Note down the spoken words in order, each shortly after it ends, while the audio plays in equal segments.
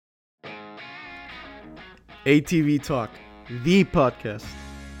ATV Talk, the podcast.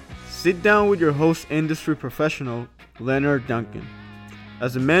 Sit down with your host, industry professional, Leonard Duncan,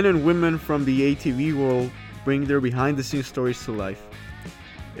 as the men and women from the ATV world bring their behind-the-scenes stories to life.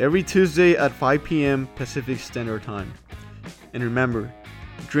 Every Tuesday at 5 p.m. Pacific Standard Time. And remember,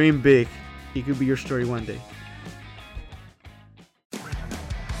 dream big. It could be your story one day.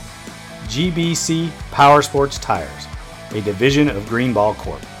 GBC Power Sports Tires, a division of Greenball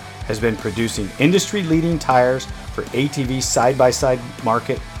Corp, has been producing industry-leading tires for ATV side-by-side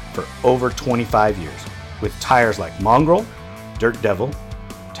market for over 25 years, with tires like Mongrel, Dirt Devil,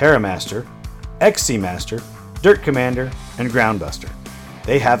 TerraMaster, XC Master, Dirt Commander, and Groundbuster.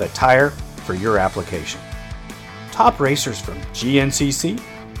 They have a tire for your application. Top racers from GNCC,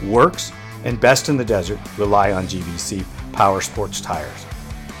 Works, and Best in the Desert rely on GBC Power Sports tires.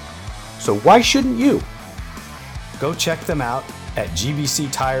 So why shouldn't you? Go check them out at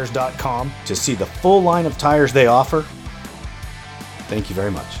gbctires.com to see the full line of tires they offer. Thank you very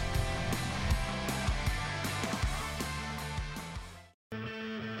much.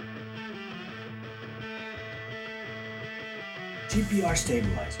 GPR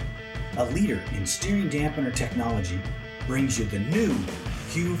Stabilizer, a leader in steering dampener technology, brings you the new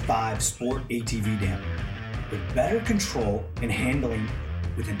Q5 Sport ATV dampener with better control and handling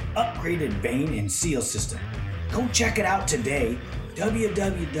with an upgraded vane and seal system. Go check it out today,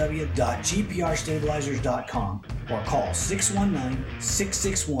 www.gprstabilizers.com, or call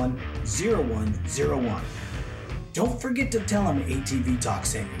 619-661-0101. Don't forget to tell them ATV Talk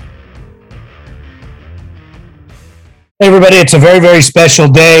sent you. Hey everybody, it's a very, very special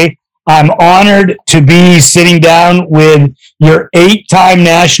day. I'm honored to be sitting down with your 8-time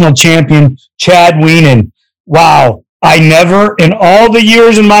national champion, Chad Wienen. Wow, I never, in all the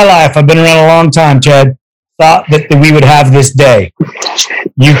years in my life, I've been around a long time, Chad, thought that we would have this day.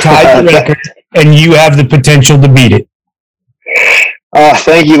 You tied the record, and you have the potential to beat it.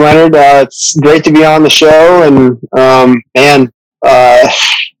 Thank you, Leonard. It's great to be on the show, and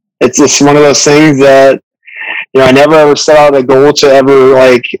it's just one of those things that I never ever set out a goal to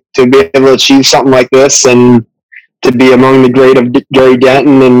ever to be able to achieve something like this, and to be among the great of Gary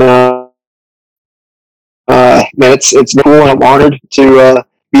Denton, and man, it's cool, and I'm honored to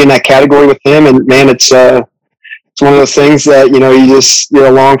be in that category with him, and man, it's one of those things that you're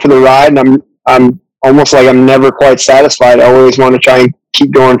along for the ride, and I'm almost like I'm never quite satisfied. I always want to try and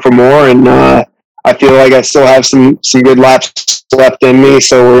keep going for more, and I feel like I still have some good laps left in me,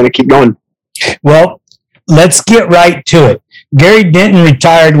 so we're going to keep going. Well, let's get right to it. Gary Denton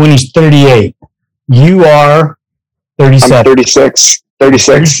retired when he's 38. You are 37. I'm 36.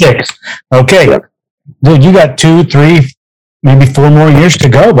 36. Okay. Yep. Dude, you got 2, 3, maybe 4 more years to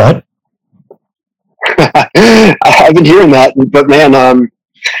go, bud. I've been hearing that, but man,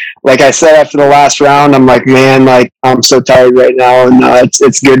 like I said after the last round, I'm like, man, I'm so tired right now, and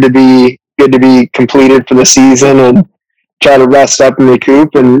it's good to be completed for the season and try to rest up and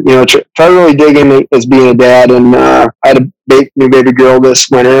recoup, and try to really dig in as being a dad. And I had a new baby girl this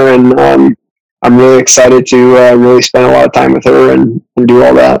winter, and I'm really excited to really spend a lot of time with her and do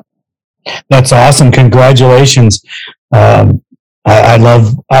all that. That's awesome. Congratulations. I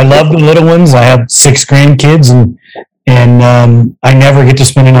love the little ones. I have 6 grandkids, and I never get to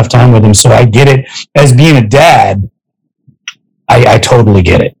spend enough time with them. So I get it. As being a dad, I totally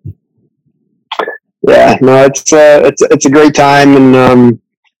get it. Yeah, no, it's a great time, and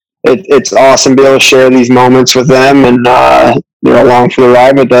it's awesome to be able to share these moments with them, and they're along for the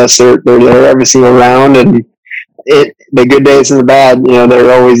ride with us. They're there every single round, and the good days and the bad,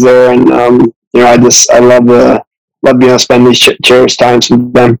 they're always there, and I love being able to spend these cherished times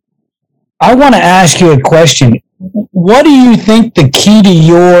with them. I want to ask you a question. What do you think the key to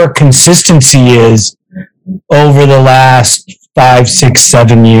your consistency is over the last 5, 6,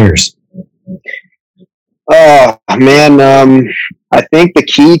 7 years? Oh man, I think the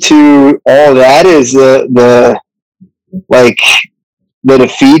key to all that is the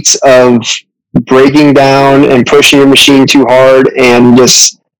defeats of breaking down and pushing your machine too hard, and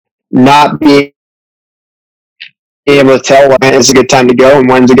just not being able to tell when is a good time to go and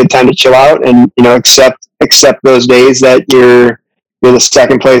when's a good time to chill out, and accept those days that you're the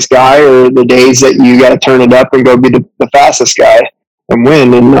second place guy, or the days that you got to turn it up and go be the fastest guy and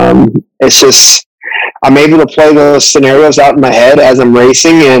win. And it's just, I'm able to play those scenarios out in my head as I'm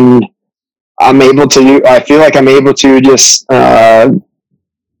racing, and I feel like I'm able to just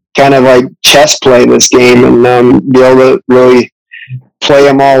kind of like chess play this game, and be able to really play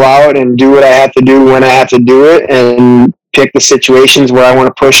them all out and do what I have to do when I have to do it, and pick the situations where I want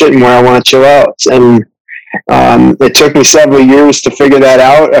to push it and where I want to chill out. And it took me several years to figure that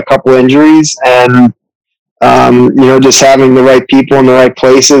out, a couple injuries, and just having the right people in the right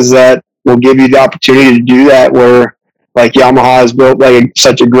places that will give you the opportunity to do that, where like Yamaha has built like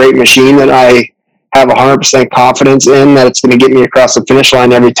such a great machine that I have 100% confidence in that it's going to get me across the finish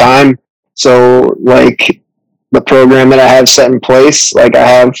line every time. So like the program that I have set in place, like I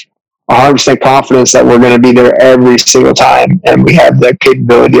have 100% confidence that we're going to be there every single time, and we have the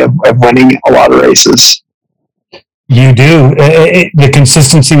capability of winning a lot of races. You do. The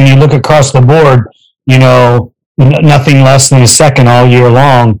consistency when you look across the board, nothing less than a second all year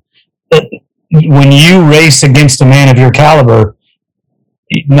long. When you race against a man of your caliber,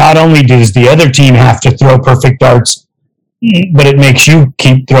 not only does the other team have to throw perfect darts, but it makes you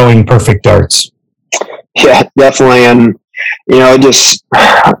keep throwing perfect darts. Yeah, definitely. And, just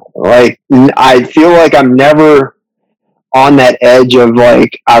like, I feel like I'm never on that edge of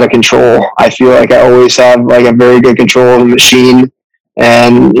like out of control. I feel like I always have like a very good control of the machine.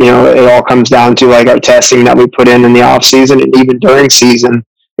 And, it all comes down to like our testing that we put in the off season and even during season.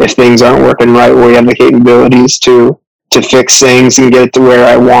 If things aren't working right, we have the capabilities to fix things and get it to where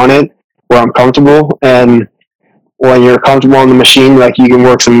I want it, where I'm comfortable. And when you're comfortable on the machine, like you can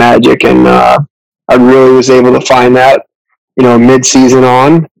work some magic. And I really was able to find that, mid-season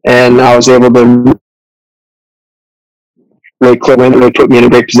on, and I was able to really click in and really put me in a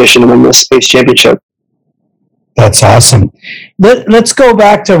great position to win the Space Championship. That's awesome. Let's go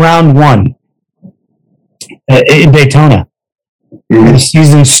back to round one in Daytona. The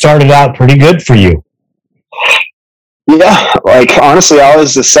season started out pretty good for you. Yeah, like honestly, I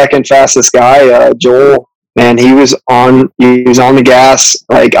was the second fastest guy. Joel, and he was on the gas.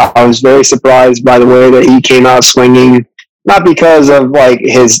 Like I was very surprised by the way that he came out swinging, not because of like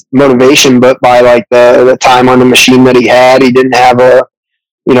his motivation, but by like the time on the machine that he had. He didn't have a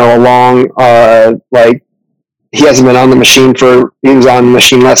long like he hasn't been on the machine he was on the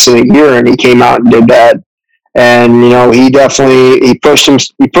machine less than a year, and he came out and did that. And he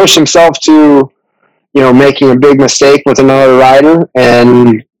pushed himself to making a big mistake with another rider,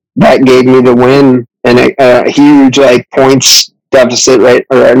 and that gave me the win and a huge like points deficit, right?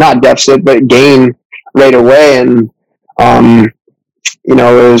 Or not deficit, but gain right away. And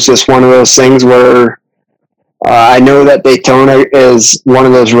it was just one of those things where I know that Daytona is one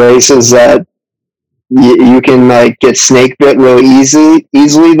of those races that you can like get snake bit really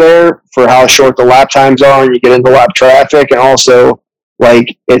easily there for how short the lap times are, and you get into lap traffic. And also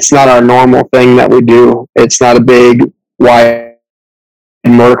like it's not our normal thing that we do. It's not a big wide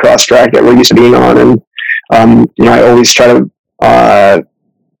motocross track that we're used to being on. And I always try to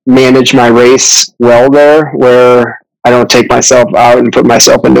manage my race well there, where I don't take myself out and put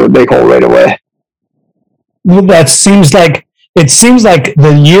myself into a big hole right away. Well, it seems like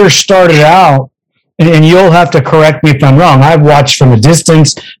the year started out, and you'll have to correct me if I'm wrong. I've watched from a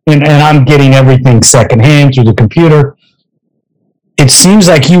distance, and I'm getting everything secondhand through the computer. It seems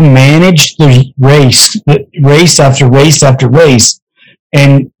like you managed the race after race after race,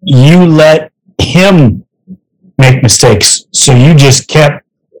 and you let him make mistakes. So you just kept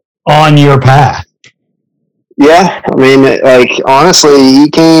on your path. Yeah, I mean, like honestly,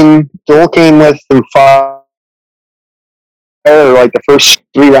 Joel came with some fire like the first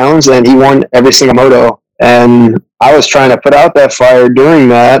 3 rounds, and he won every single moto. And I was trying to put out that fire during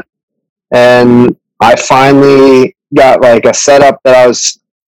that, and I finally got like a setup that I was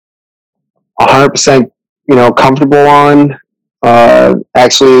 100% comfortable on.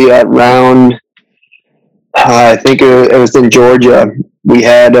 Actually, at round, I think it was in Georgia, we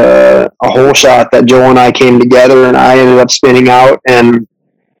had a hole shot that Joel and I came together, and I ended up spinning out and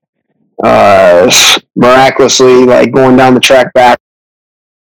miraculously like going down the track backwards.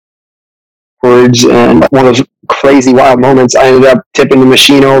 And one of those crazy wild moments, I ended up tipping the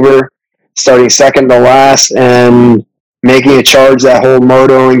machine over, starting second to last, and making a charge that whole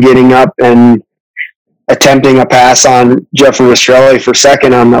moto and getting up and attempting a pass on Jeffrey Rastrelli for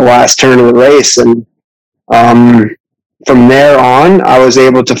second on the last turn of the race. And from there on, I was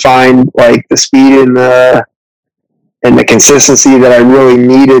able to find like the speed and the consistency that I really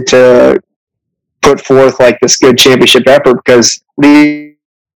needed to put forth like this good championship effort, because leading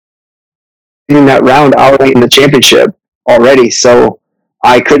that round, I was in the championship already. So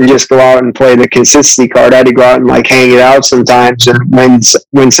I couldn't just go out and play the consistency card. I had to go out and like hang it out sometimes and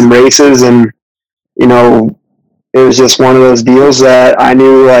win some races. And, it was just one of those deals that I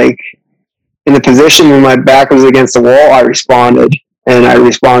knew, like, in the position when my back was against the wall, I responded. And I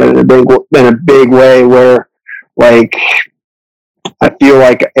responded in a big way where, like, I feel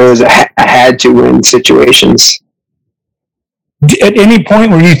like it was a had to win situations. At any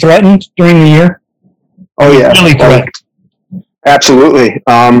point were you threatened during the year? Oh yeah, really threatened. Absolutely.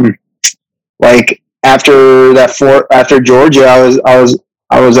 Like after Georgia, I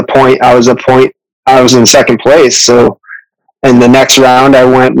was in second place. So in the next round, I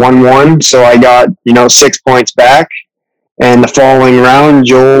went 1-1. So I got 6 points back. And the following round,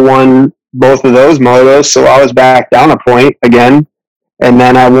 Joel won both of those motos, so I was back down a point again. And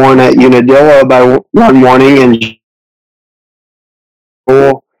then I won at Unadilla by 1-1, and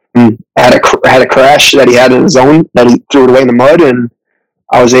Joel had a crash that he had in his own, that he threw it away in the mud, and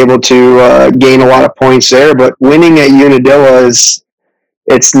I was able to gain a lot of points there. But winning at Unadilla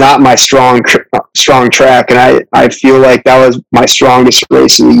it's not my strong track, and I feel like that was my strongest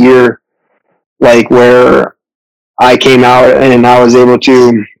race of the year, like where I came out and I was able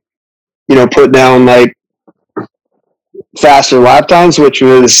to, put down like faster lap times, which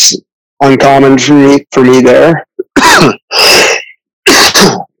was uncommon for me there.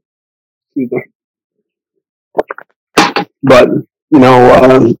 But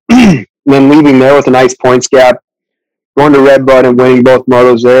then leaving there with a nice points gap, going to Redbud and winning both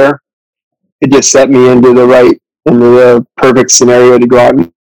motos there, it just set me into the perfect scenario to go out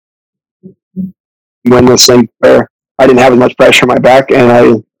and win this thing where I didn't have as much pressure on my back, and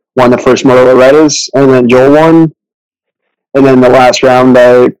I won the first moto Loretta's, and then Joel won. And then the last round,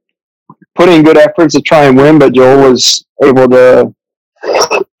 I put in good efforts to try and win, but Joel was able to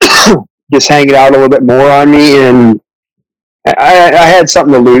just hang it out a little bit more on me, and I had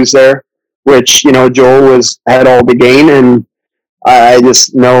something to lose there, which Joel had all to gain, and I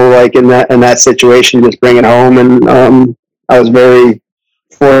just know, like in that situation, just bring it home, and I was very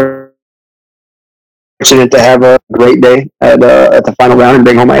fortunate to have a great day at the final round and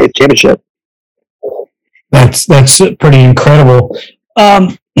bring home my 8th championship. That's pretty incredible.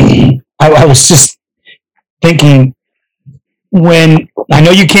 I was just thinking, when I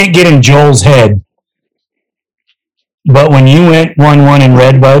know you can't get in Joel's head, but when you went 1-1 in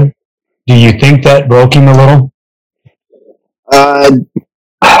Redbud, do you think that broke him a little?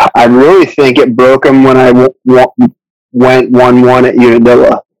 I really think it broke him when I went 1-1 at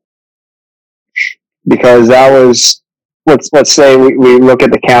Unadilla, because that was, let's say we look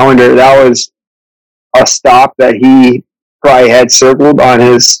at the calendar, that was a stop that he probably had circled on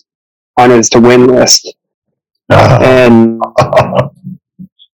his to win list. And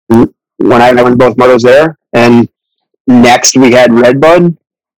when I won both motos there, and next we had Redbud,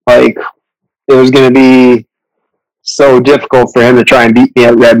 like it was going to be so difficult for him to try and beat me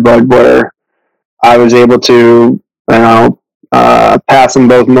at Redbud, where I was able to pass him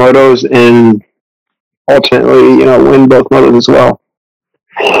both motos and ultimately win both motos as well.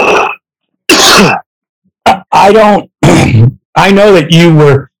 I know that you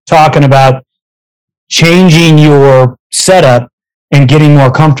were talking about changing your setup and getting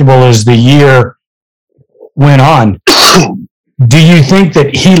more comfortable as the year went on. Do you think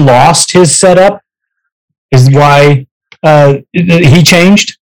that he lost his setup? Is why he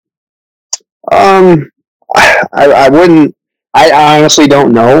changed? I wouldn't. I honestly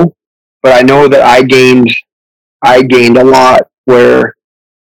don't know, but I know that I gained a lot. Where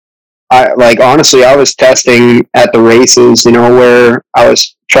honestly, I was testing at the races, where I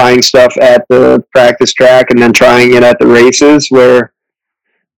was trying stuff at the practice track and then trying it at the races, where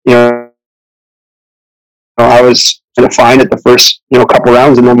I was going to find it the first couple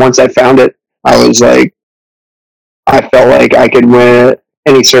rounds, and then once I found it, I was like, I felt like I could win at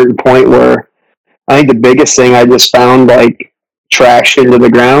any certain point. Where I think the biggest thing I just found, like, traction to the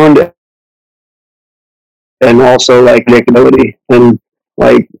ground, and also like predictability, and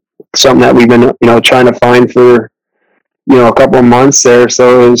like something that we've been trying to find for a couple of months there.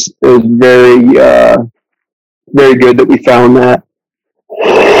 So it was very very good that we found that.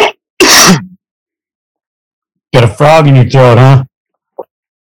 Got a frog in your throat, huh?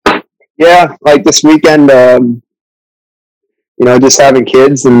 Yeah, like this weekend, just having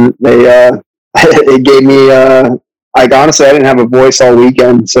kids, and they it gave me honestly, I didn't have a voice all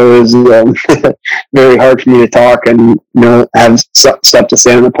weekend, so it was very hard for me to talk and have stuff to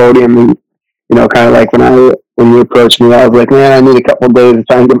say on the podium, and kind of like when you approached me, I was like, man, I need a couple of days to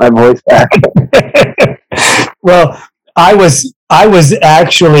try and get my voice back. Well, I was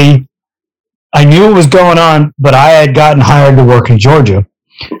actually, I knew what was going on, but I had gotten hired to work in Georgia,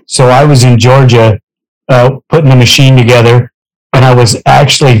 so I was in Georgia putting the machine together, and I was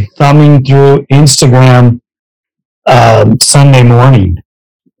actually thumbing through Instagram Sunday morning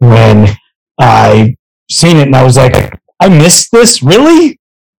when I seen it, and I was like, I missed this, really?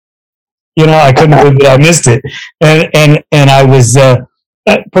 I couldn't believe that I missed it, and I was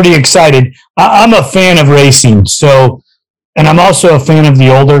pretty excited. I'm a fan of racing, so, and I'm also a fan of the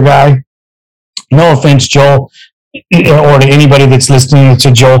older guy. No offense, Joel, or to anybody that's listening that's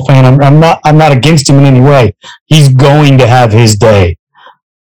a Joel fan, I'm not against him in any way. He's going to have his day.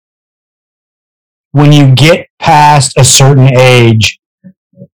 When you get past a certain age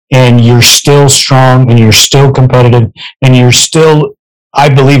and you're still strong and you're still competitive and you're still, I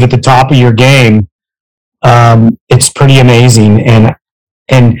believe, at the top of your game, it's pretty amazing. And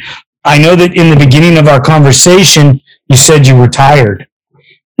I know that in the beginning of our conversation, you said you were tired.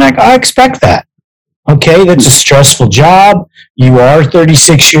 Like, I expect that. Okay, that's a stressful job. You are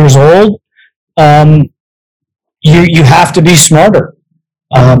 36 years old. You have to be smarter.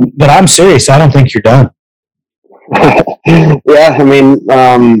 But I'm serious. I don't think you're done. Yeah, I mean,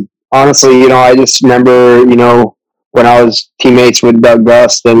 honestly, I just remember, when I was teammates with Doug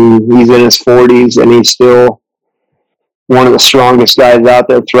Gust, and he's in his 40s, and he's still one of the strongest guys out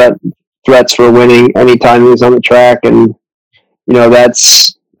there. Threats for winning anytime he's on the track, and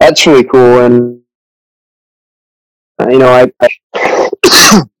that's really cool. And I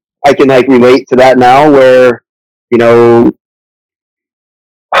I can relate to that now, where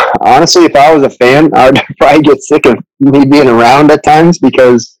honestly, if I was a fan, I would probably get sick of me being around at times,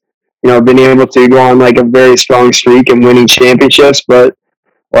 because being able to go on a very strong streak and winning championships. But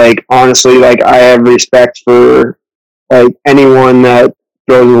honestly, I have respect for anyone that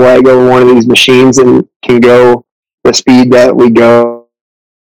throws a leg over one of these machines and can go the speed that we go.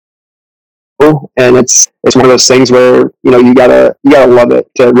 And it's one of those things where you gotta love it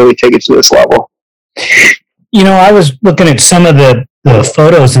to really take it to this level. I was looking at some of the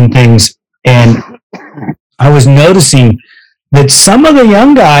photos and things, and I was noticing that some of the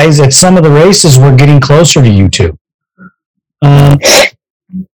young guys at some of the races were getting closer to you two.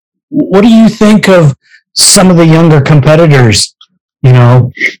 What do you think of some of the younger competitors?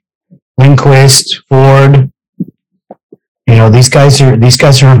 Lindquist, Ford. These guys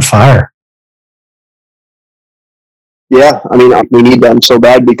are on fire. Yeah, I mean, we need them so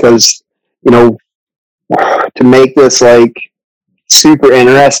bad, because to make this super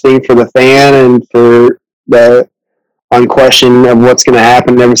interesting for the fan and for the unquestion of what's going to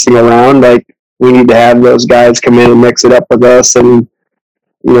happen every single round, we need to have those guys come in and mix it up with us, and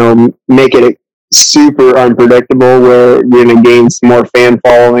make it super unpredictable, where you're going to gain some more fan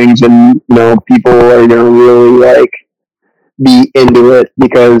followings, and people are going to really be into it,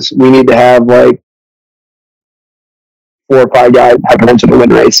 because we need to have 4 or 5 guys have potential to win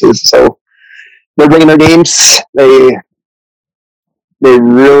races. So they're bringing their games. They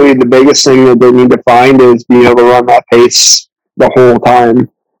really, the biggest thing that they need to find is being able to run that pace the whole time,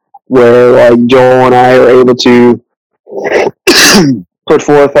 where Joel and I are able to put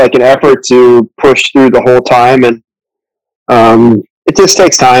forth an effort to push through the whole time. And it just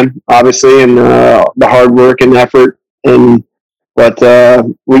takes time, obviously, and the hard work and effort. But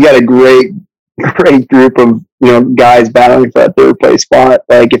we got a great group of guys battling for that third place spot.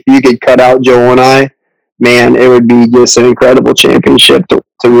 If you could cut out Joel and I, man, it would be just an incredible championship to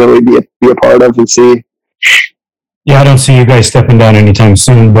really be a part of and see. Yeah, I don't see you guys stepping down anytime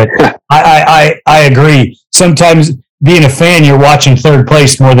soon, but I agree. Sometimes being a fan, you're watching third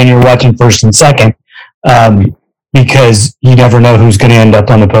place more than you're watching first and second, because you never know who's going to end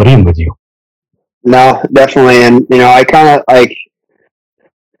up on the podium with you. No, definitely. And, I kind of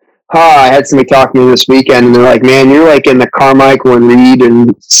I had somebody talk to me this weekend, and they're like, man, you're in the Carmichael and Reed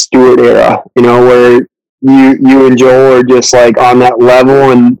and Stewart era, where you and Joel are just on that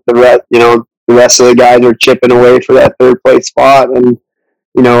level, and the rest of the guys are chipping away for that third place spot. And,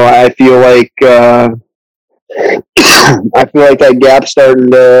 I feel that gap's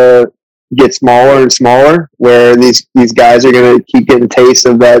starting to get smaller and smaller, where these guys are going to keep getting tastes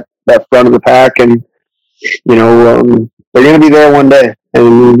of that front of the pack, and, they're going to be there one day.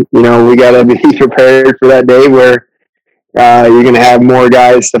 And, we got to be prepared for that day where you're going to have more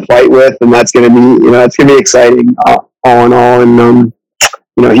guys to fight with, and that's going to be, that's going to be exciting all in all. And,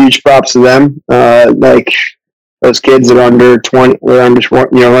 huge props to them. Those kids that are under 20, they're under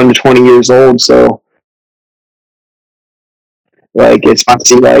 20 years old. So, it's fun to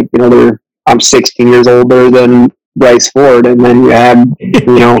see, I'm 16 years older than Bryce Ford, and then you have,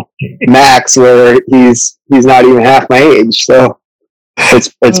 Max, where he's not even half my age. So, it's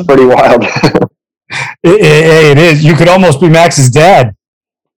pretty wild. It is. You could almost be Max's dad.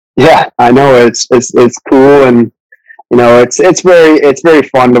 Yeah, I know. It's cool, and it's very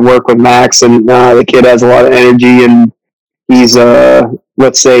fun to work with Max, and the kid has a lot of energy, and he's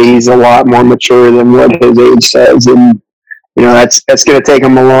let's say he's a lot more mature than what his age says, and that's going to take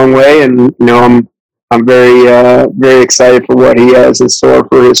him a long way, and I'm very excited for what he has in store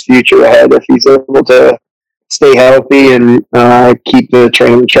for his future ahead if he's able to stay healthy and keep the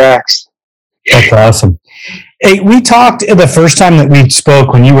train on the tracks. That's awesome. Hey, we talked the first time that we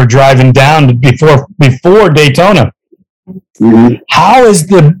spoke when you were driving down before Daytona. Mm-hmm. How is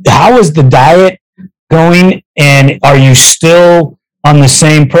the diet going, and are you still on the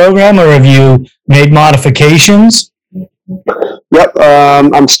same program, or have you made modifications? Yep,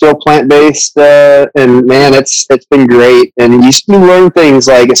 I'm still plant-based, and man, it's been great. And you still learn things,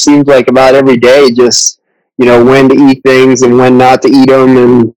 like it seems like about every day, just when to eat things and when not to eat them.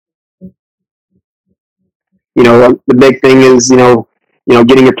 And the big thing is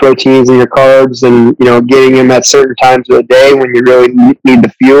getting your proteins and your carbs, and getting them at certain times of the day when you really need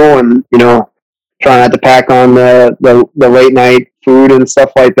the fuel, and try not to pack on the late night food and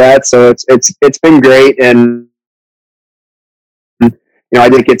stuff like that. So it's been great. And I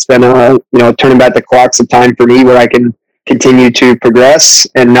think it's been turning back the clocks of time for me where I can continue to progress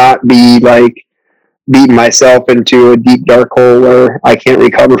and not be like beating myself into a deep dark hole where I can't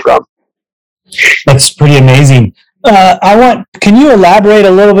recover from. That's pretty amazing. Can you elaborate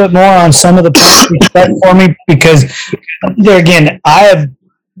a little bit more on some of the points you said for me? Because there again, I have,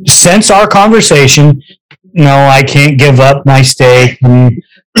 since our conversation, I can't give up my steak and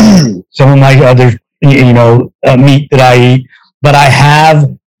some of my other, meat that I eat, but I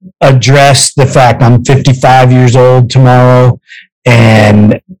have addressed the fact I'm 55 years old tomorrow,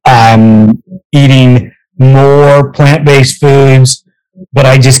 and I'm eating more plant-based foods, but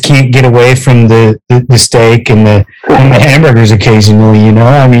I just can't get away from the steak and the hamburgers occasionally.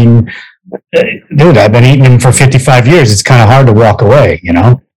 I mean, dude, I've been eating them for 55 years. It's kind of hard to walk away,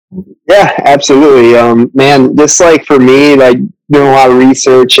 Yeah, absolutely. Man, just like for me, like doing a lot of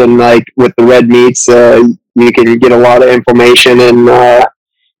research, and like with the red meats, you can get a lot of inflammation and,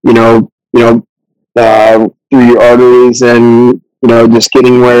 through your arteries, and, just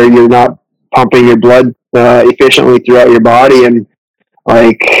getting where you're not pumping your blood, efficiently throughout your body. And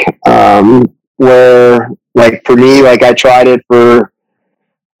like, where, like for me, like I tried it for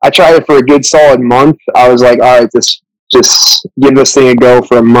a good solid month. I was like, all right, just give this thing a go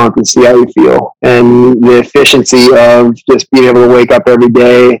for a month and see how you feel. And the efficiency of just being able to wake up every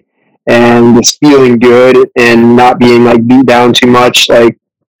day and just feeling good and not being like beat down too much. Like,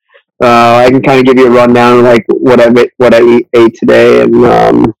 I can kind of give you a rundown of like what I ate today.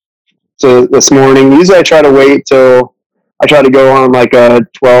 And, so this morning, usually I try to go on like a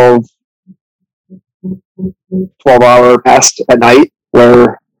 12-hour fast at night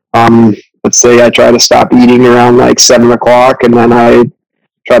where, let's say I try to stop eating around like 7:00, and then I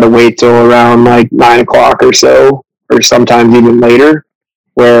try to wait till around like 9:00 or so, or sometimes even later,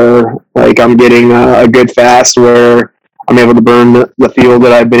 where like I'm getting a good fast where I'm able to burn the fuel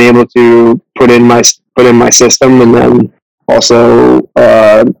that I've been able to put in my system. And then also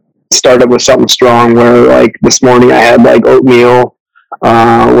started with something strong, where like this morning I had like oatmeal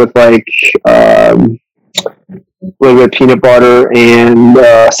with like a little bit of peanut butter and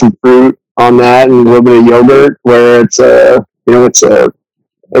some fruit on that, and a little bit of yogurt, where it's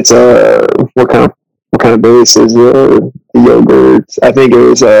what kind of base is the yogurt? I think it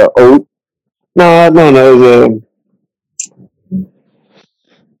was oat. No,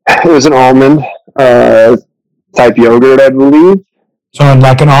 it was an almond type yogurt, I believe. So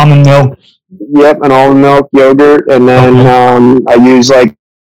like an almond milk? Yep, an almond milk yogurt. And then I use like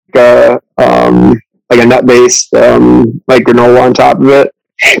a nut based like granola on top of it.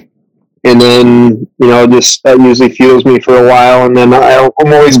 And then, just that usually fuels me for a while. And then I'm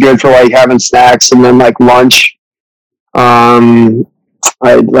always good for like having snacks. And then like lunch, I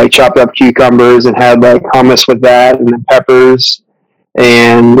like chopped up cucumbers and had like hummus with that, and then peppers.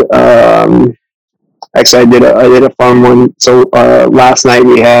 And actually, I did a fun one. So last night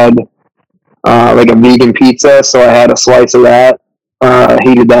we had like a vegan pizza, so I had a slice of that,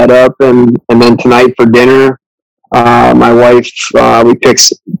 heated that up, and then tonight for dinner, my wife, we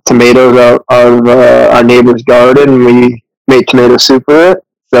picked tomatoes out of our neighbor's garden, and we made tomato soup with it.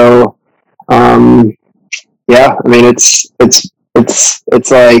 So yeah, I mean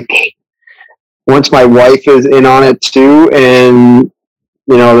it's like once my wife is in on it too, and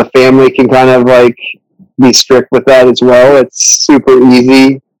the family can kind of like be strict with that as well. It's super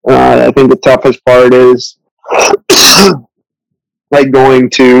easy. I think the toughest part is like going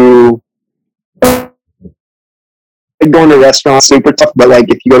to restaurants, super tough. But like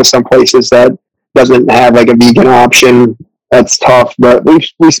if you go to some places that doesn't have like a vegan option, that's tough. But we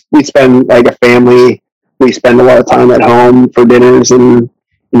spend like a family. We spend a lot of time at home for dinners, and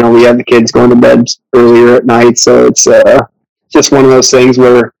we have the kids going to bed earlier at night. So it's just one of those things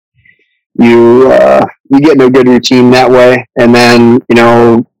where you get in a good routine that way. And then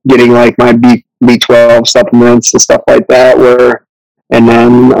getting like my B12 supplements and stuff like that, and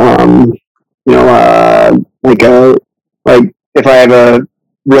then like if I have a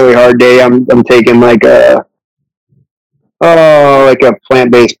really hard day, I'm taking like a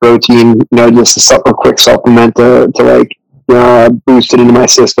plant-based protein, just a quick supplement to like boost it into my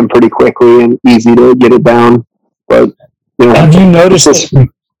system pretty quickly and easy to get it down. But have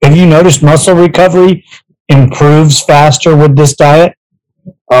you noticed muscle recovery improves faster with this diet?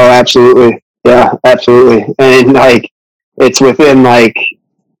 Oh, absolutely. Yeah, absolutely. And like it's within like,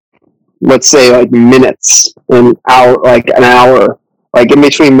 let's say like minutes, an hour, like in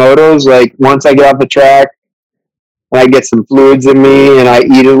between motos, like once I get off the track and I get some fluids in me and I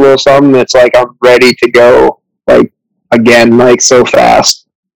eat a little something, it's like I'm ready to go, like again, like so fast.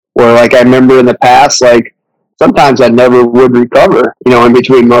 Where like I remember in the past, like sometimes I never would recover, in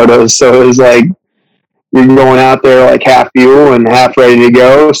between motos. So it was like you're going out there like half fuel and half ready to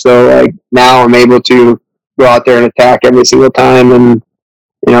go. So like now I'm able to go out there and attack every single time. And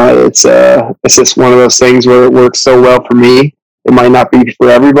it's just one of those things where it works so well for me. It might not be for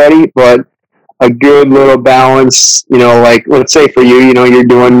everybody, but a good little balance, like let's say for you,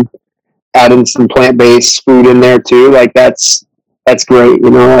 you're adding some plant-based food in there too. Like that's great.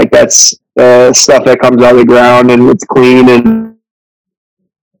 Like that's stuff that comes out of the ground and it's clean and,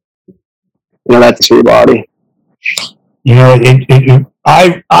 that's your body.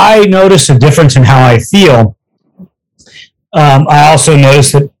 I notice a difference in how I feel. I also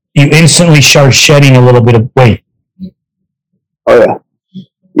noticed that you instantly start shedding a little bit of weight. Oh yeah.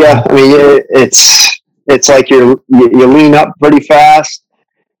 Yeah. I mean, it's like you lean up pretty fast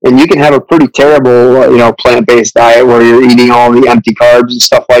and you can have a pretty terrible, plant-based diet where you're eating all the empty carbs and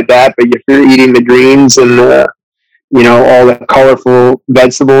stuff like that. But if you're eating the greens and all the colorful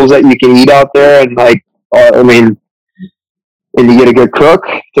vegetables that you can eat out there and like, and you get a good cook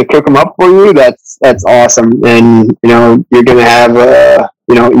to cook them up for you, that's awesome. And, you're going to have,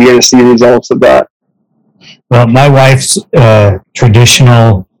 you're going to see results of that. Well, my wife's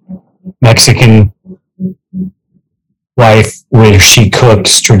traditional Mexican wife where she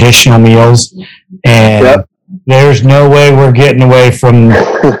cooks traditional meals, and there's no way we're getting away from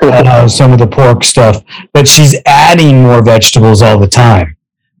some of the pork stuff, but she's adding more vegetables all the time.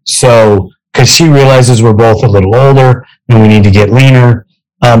 So, because she realizes we're both a little older and we need to get leaner.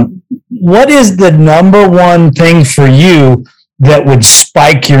 What is the number one thing for you that would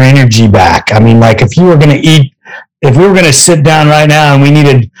spike your energy back? I mean, like if we were going to sit down right now and we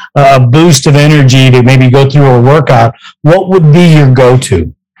needed a boost of energy to maybe go through a workout, what would be your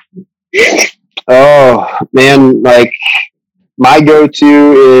go-to? Oh man, like my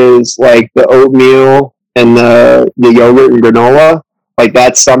go-to is like the oatmeal and the yogurt and granola. Like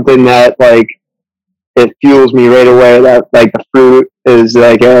that's something that like it fuels me right away. That like the fruit is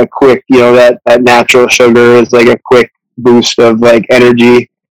like a quick, that natural sugar is like a quick boost of like energy.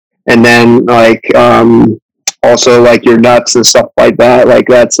 And then like also like your nuts and stuff like that. Like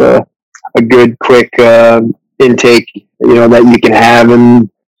that's a good quick intake, that you can have.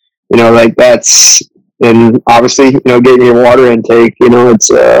 And like that's, and obviously, getting your water intake, it's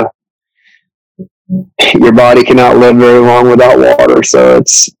your body cannot live very long without water, so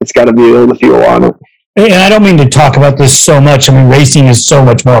it's got to be able to fuel on it. And I don't mean to talk about this so much. I mean, racing is so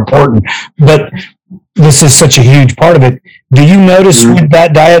much more important, but this is such a huge part of it. Do you notice with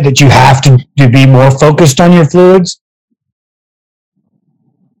that diet that you have to be more focused on your fluids?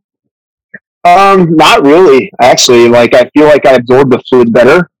 Not really, actually. Like, I feel like I absorb the fluid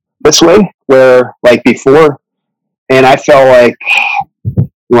better this way, where like before, and I felt like,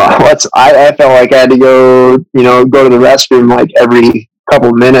 I felt like I had to go to the restroom like every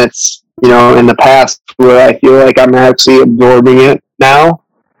couple minutes, in the past, where I feel like I'm actually absorbing it now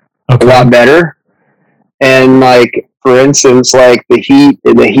a lot better. And like, for instance, like the heat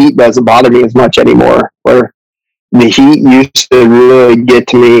doesn't bother me as much anymore, where the heat used to really get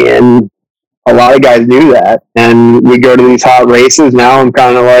to me, and a lot of guys do that. And we go to these hot races now.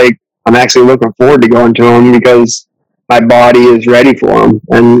 I'm actually looking forward to going to them because my body is ready for them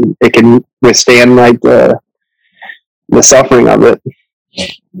and it can withstand like the suffering of it.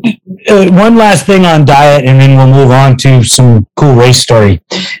 One last thing on diet, and then we'll move on to some cool race story.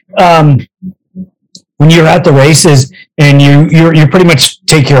 When you're at the races and you pretty much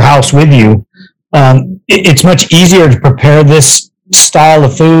take your house with you, it's much easier to prepare this style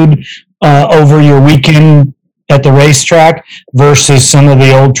of food over your weekend at the racetrack versus some of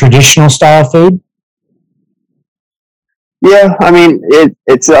the old traditional style food? Yeah, I mean,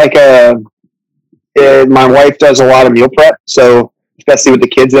 it's like my wife does a lot of meal prep, so especially with the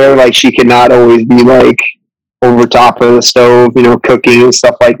kids there, like she cannot always be like over top of the stove, cooking and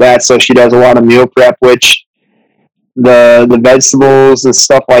stuff like that. So she does a lot of meal prep, which the vegetables and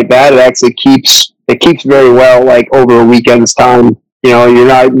stuff like that, it actually keeps very well, like over a weekend's time. You're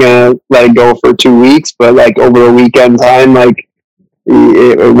not gonna let it go for 2 weeks, but like over a weekend time, like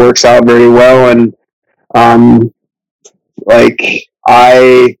it works out very well. And like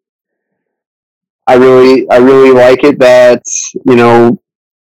I really like it that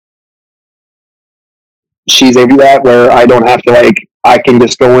she's able to do that, where I don't have to, I can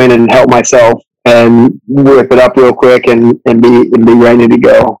just go in and help myself and whip it up real quick and be ready to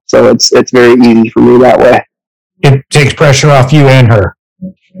go. So it's very easy for me that way. It takes pressure off you and her.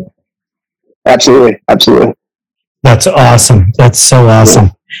 Absolutely. That's awesome. That's so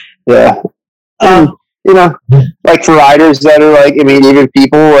awesome. Yeah. Like for riders that are even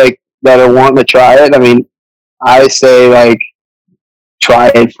people that are wanting to try it. I say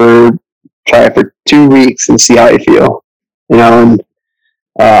try it for 2 weeks and see how you feel. And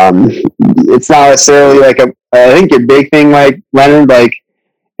it's not necessarily I think your big thing, Leonard,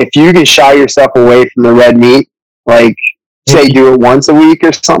 if you can shy yourself away from the red meat, say do it once a week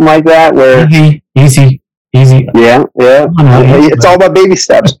or something like that, where easy. Yeah. It's all about baby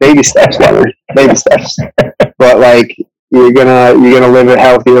steps, Leonard, baby steps. But you're gonna live a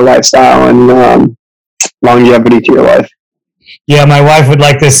healthier lifestyle and longevity to your life. Yeah, my wife would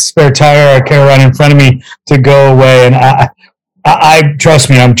like this spare tire I carry around in front of me to go away, and I trust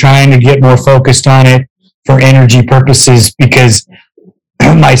me, I'm trying to get more focused on it for energy purposes, because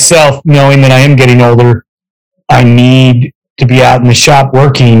myself, knowing that I am getting older, I need to be out in the shop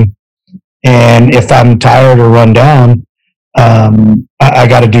working, and if I'm tired or run down, I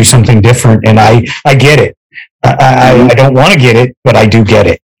got to do something different, and I get it. I don't want to get it, but I do get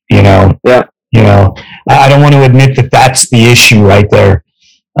it. Yeah. I don't want to admit that that's the issue right there.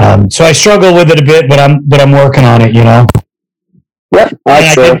 So I struggle with it a bit, but I'm working on it. Yeah,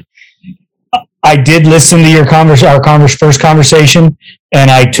 I did listen to our first conversation,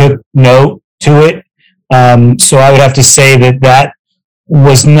 and I took note to it. So I would have to say that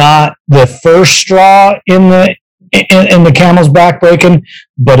was not the first straw in the camel's back breaking,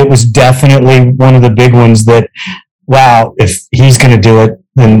 but it was definitely one of the big ones that, wow, if he's going to do it,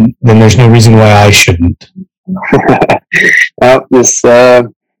 then there's no reason why I shouldn't. Well, it's not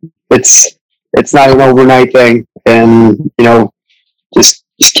an overnight thing, and just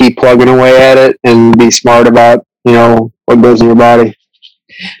keep plugging away at it and be smart about what goes in your body.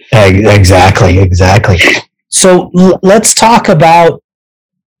 Exactly. So let's talk about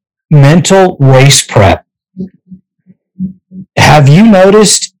mental race prep. Have you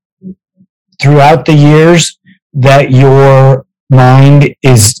noticed throughout the years that your mind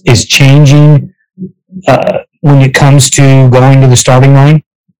is changing when it comes to going to the starting line?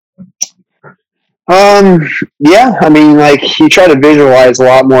 Yeah, you try to visualize a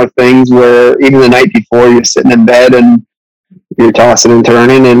lot more things, where even the night before you're sitting in bed and you're tossing and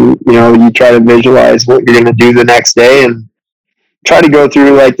turning, and you try to visualize what you're going to do the next day, and try to go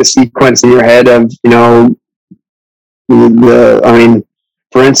through the sequence in your head of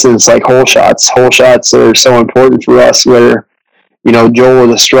for instance, hole shots are so important for us, where Joel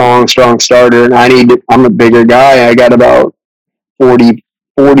is a strong starter, and I'm a bigger guy. I got about 40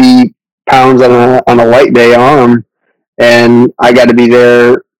 pounds on a light day on him, and I got to be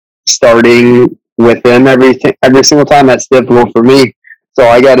there starting with him every single time. That's difficult for me, so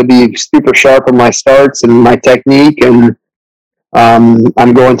I got to be super sharp on my starts and my technique, and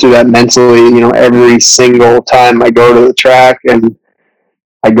I'm going through that mentally, every single time I go to the track and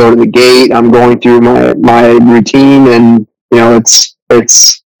I go to the gate. I'm going through my routine, and it's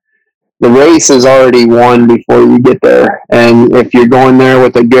the race is already won before you get there. And if you're going there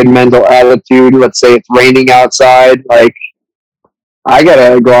with a good mental attitude, let's say it's raining outside, I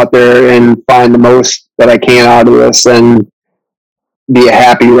gotta go out there and find the most that I can out of this and be a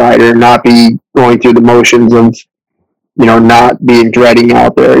happy rider, not be going through the motions of not being dreading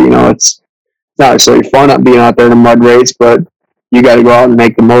out there. It's not necessarily fun being out there in a mud race, but you got to go out and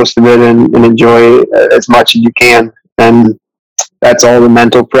make the most of it and enjoy it as much as you can. And that's all the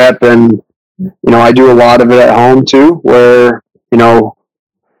mental prep. And, I do a lot of it at home too, where,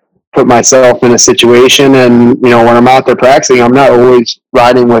 put myself in a situation, and, when I'm out there practicing, I'm not always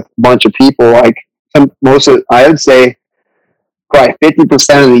riding with a bunch of people. I would say probably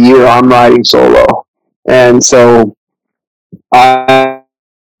 50% of the year I'm riding solo. And so I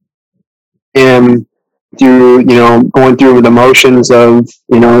am going through the motions of,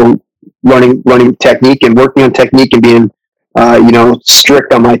 learning technique and working on technique and being,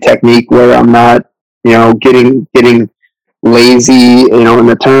 strict on my technique, where I'm not, getting lazy, in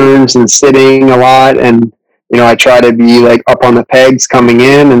the turns and sitting a lot. And, I try to be up on the pegs coming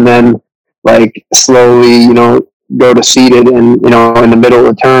in, and then slowly, go to seated and, in the middle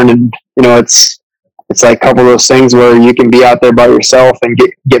of the turn. And, it's like a couple of those things where you can be out there by yourself and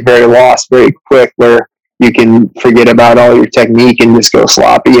get very lost very quick, where you can forget about all your technique and just go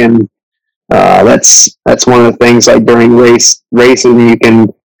sloppy. And that's one of the things, like during races, you can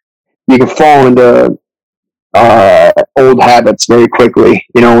fall into old habits very quickly,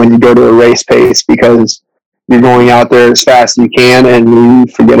 when you go to a race pace, because you're going out there as fast as you can and you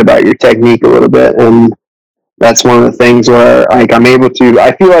forget about your technique a little bit. And that's one of the things where, like, I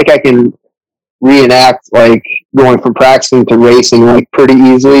feel like I can reenact, like, going from practicing to racing, like, pretty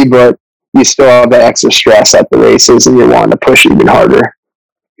easily, but you still have the extra stress at the races and you're wanting to push even harder.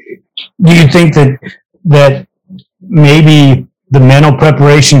 Do you think that maybe the mental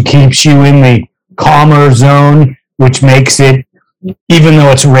preparation keeps you in the calmer zone, which makes it, even though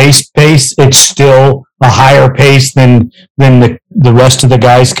it's race pace, it's still a higher pace than the rest of the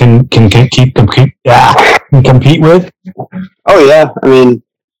guys can compete with? Oh yeah, I mean,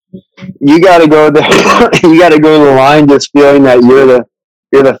 you got to go there. You got to go to the line just feeling that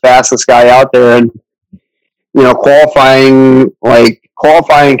you're the fastest guy out there. And qualifying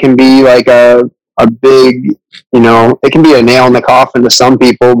can be like a big, it can be a nail in the coffin to some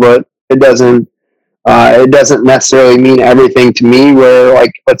people, but it doesn't necessarily mean everything to me. Where,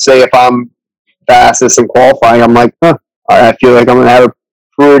 like, let's say if I'm fastest in qualifying, I'm like, I feel like I'm gonna have a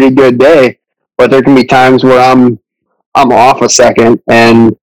pretty good day. But there can be times where I'm off a second,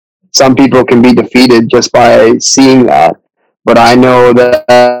 and some people can be defeated just by seeing that. But I know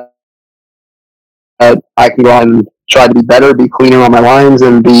that I can go out and try to be better, be cleaner on my lines,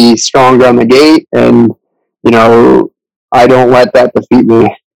 and be stronger on the gate. And, I don't let that defeat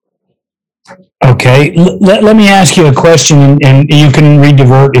me. Okay. Let me ask you a question, and you can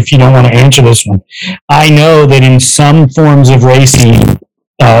redivert if you don't want to answer this one. I know that in some forms of racing,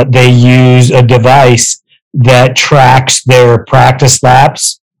 they use a device that tracks their practice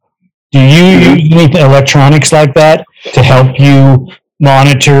laps. Do you use any electronics like that to help you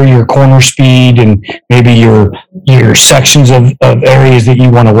monitor your corner speed and maybe your sections of areas that you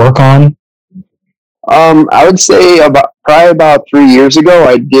want to work on? I would say probably about 3 years ago,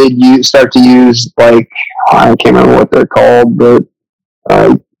 I did start to use, like, I can't remember what they're called, but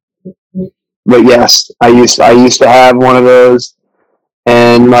yes, I used to have one of those,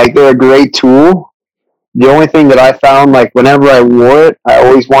 and, like, they're a great tool. The only thing that I found, like, whenever I wore it, I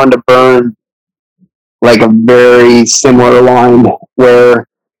always wanted to burn, like, a very similar line, where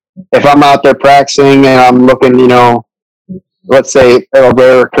if I'm out there practicing and I'm looking, let's say a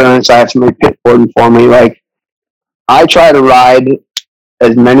rare occurrence, I have somebody pitboarding for me, like, I try to ride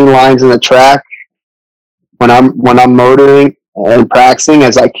as many lines in the track when I'm motoring and practicing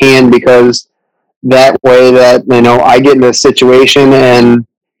as I can, because that way that, I get into a situation and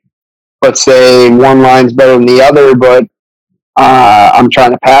let's say one line's better than the other, but I'm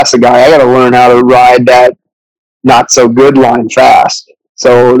trying to pass a guy. I got to learn how to ride that not so good line fast.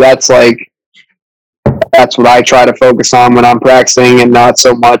 So that's what I try to focus on when I'm practicing, and not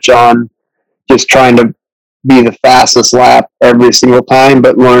so much on just trying to be the fastest lap every single time,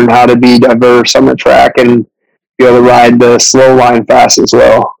 but learn how to be diverse on the track and be able to ride the slow line fast as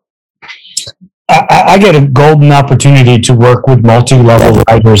well. I get a golden opportunity to work with multi-level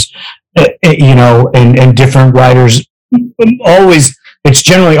riders, and different riders. It's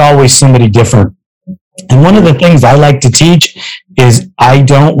generally always somebody different. And one of the things I like to teach is I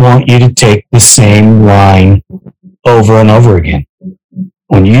don't want you to take the same line over and over again.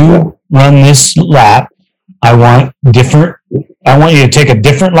 When you run this lap, I want you to take a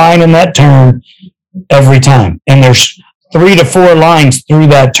different line in that turn every time. And there's 3 to 4 lines through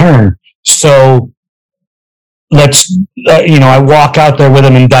that turn. So let's, I walk out there with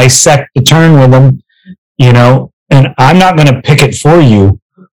them and dissect the turn with them, and I'm not going to pick it for you,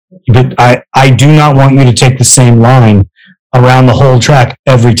 but I do not want you to take the same line around the whole track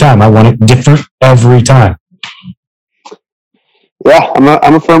every time. I want it different every time. Yeah,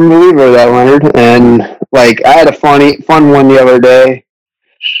 I'm a firm believer of that, Leonard. And, like, I had a fun one the other day.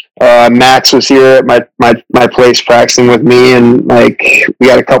 Max was here at my place practicing with me, and, like, we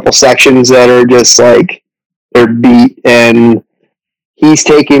got a couple sections that are just, like, they're beat, and he's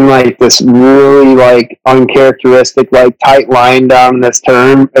taking, like, this really, like, uncharacteristic, like, tight line down this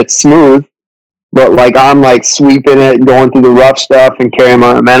turn. It's smooth, but, like, I'm, like, sweeping it, going through the rough stuff and carrying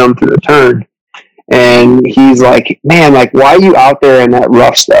my momentum through the turn. And he's like, man, like, why are you out there in that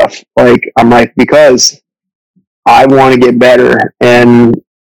rough stuff? Like, I'm like, because I want to get better. And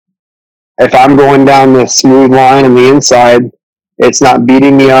if I'm going down the smooth line on the inside, it's not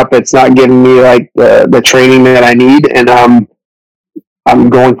beating me up. It's not giving me, like, the training that I need. And I'm I'm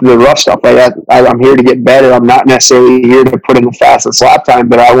going through the rough stuff. Like I'm here to get better. I'm not necessarily here to put in the fastest lap time,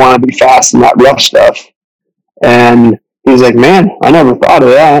 but I want to be fast in that rough stuff. And he's like, man, I never thought of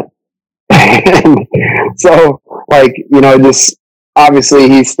that. And so, like, just obviously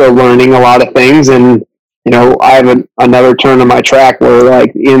he's still learning a lot of things. And, I have another turn on my track where,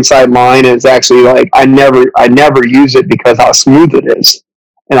 like, the inside line is actually, like, I never use it because how smooth it is.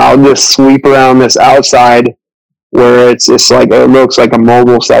 And I'll just sweep around this outside where it's just like, it looks like a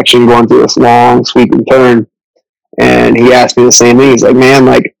mobile section going through this long sweeping turn. And he asked me the same thing. He's like, man,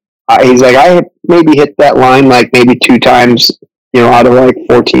 like, I maybe hit that line like maybe 2 times, out of like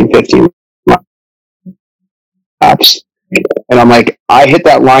 14, 15 laps. And I'm like, I hit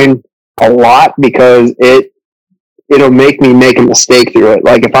that line a lot because it'll make me make a mistake through it.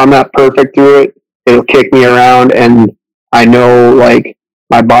 Like, if I'm not perfect through it, it'll kick me around, and I know, like,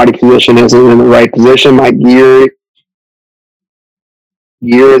 my body position isn't in the right position. My gear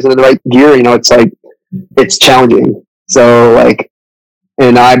isn't in the right gear. It's like, it's challenging. So, like,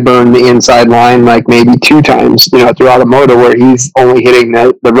 and I burned the inside line like maybe 2 times, throughout the moto, where he's only hitting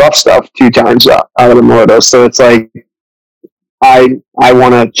the rough stuff 2 times out of the moto. So it's like, I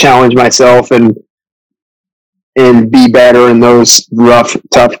want to challenge myself and be better in those rough,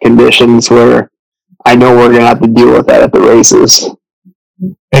 tough conditions where I know we're going to have to deal with that at the races.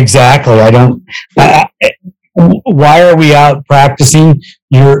 Exactly. Why are we out practicing?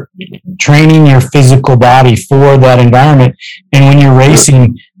 You're training your physical body for that environment. And when you're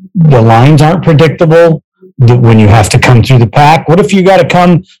racing, the lines aren't predictable. When you have to come through the pack, what if you got to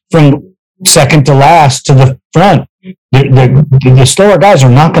come from second to last to the front? The slower guys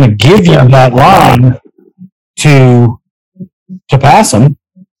are not going to give you that line to pass them.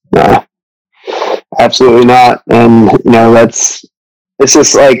 No, absolutely not. And it's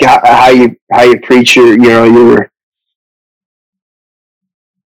just like how you preach your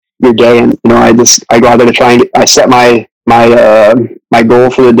day. And I go out there to try and I set my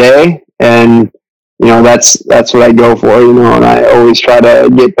goal for the day, and that's what I go for. And I always try to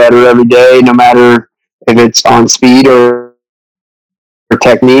get better every day, no matter if it's on speed or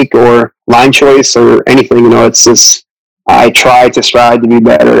technique or line choice or anything. It's just, I try to strive to be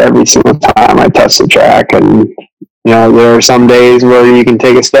better every single time I touch the track. And there are some days where you can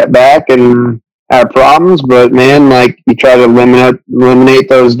take a step back and have problems, but man, like, you try to eliminate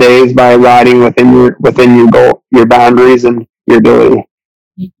those days by riding within your goal, your boundaries, and your ability.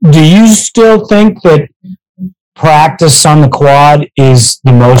 Do you still think that practice on the quad is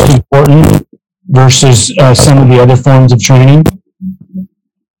the most important versus some of the other forms of training?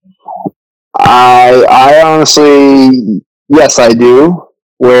 I honestly, yes, I do.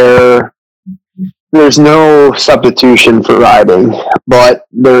 Where there's no substitution for riding, but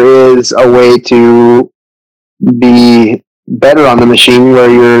there is a way to be better on the machine where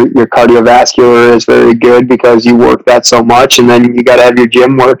your cardiovascular is very good because you work that so much. And then you got to have your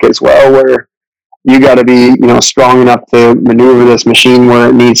gym work as well, where you got to be, strong enough to maneuver this machine where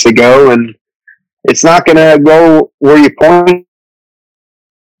it needs to go. And it's not going to go where you point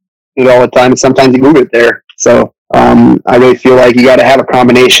it all the time. Sometimes you move it there. So I really feel like you got to have a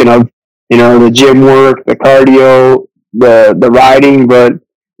combination of, the gym work, the cardio, the riding, but,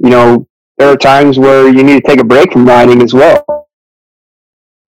 there are times where you need to take a break from riding as well,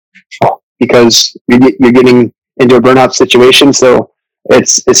 because you're getting into a burnout situation. So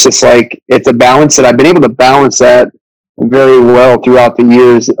it's just like, it's a balance that I've been able to balance that very well throughout the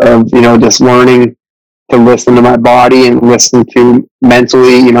years of, just learning to listen to my body and listen to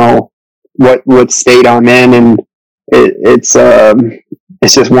mentally, what state I'm in. And it's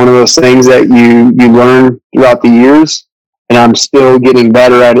just one of those things that you learn throughout the years. And I'm still getting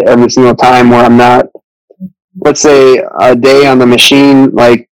better at it every single time, where I'm not, let's say a day on the machine,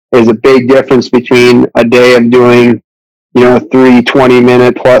 like, there's a big difference between a day of doing, 3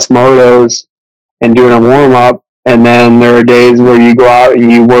 20-minute plus motos and doing a warm up. And then there are days where you go out and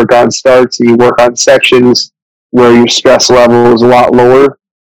you work on starts and you work on sections where your stress level is a lot lower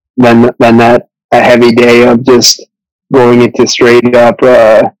than that a heavy day of just going into straight up,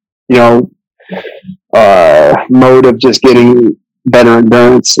 mode of just getting better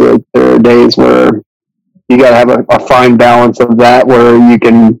endurance. Like, there are days where you got to have a fine balance of that, where you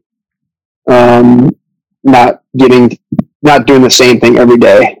can not doing the same thing every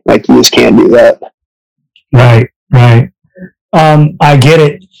day. Like, you just can't do that. Right. I get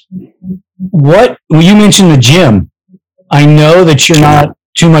it. Well, you mentioned the gym. I know that you're not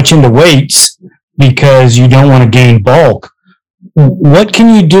too much into weights because you don't want to gain bulk. What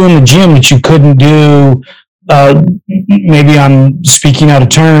can you do in the gym that you couldn't do maybe I'm speaking out of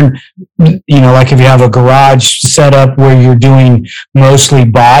turn, like if you have a garage setup where you're doing mostly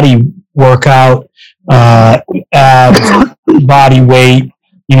body workout, abs, body weight,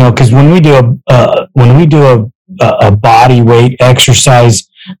 because when we do a body weight exercise,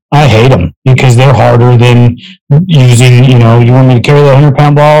 I hate them because they're harder than using, you want me to carry that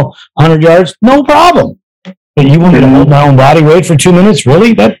 100-pound ball 100 yards? No problem. But you want me to hold my own body weight for 2 minutes?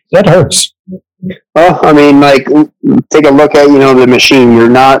 Really? That hurts. Well, I mean, like, take a look at, the machine.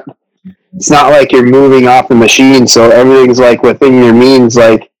 It's not like you're moving off the machine, so everything's like within your means.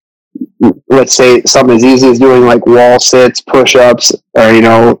 Like, let's say something as easy as doing like wall sits, push-ups,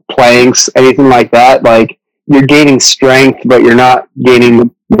 or, planks, anything like that. Like, you're gaining strength, but you're not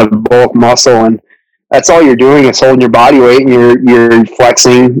gaining the bulk muscle. And that's all you're doing is holding your body weight, and you're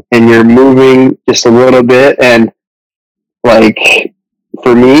flexing and you're moving just a little bit. And like,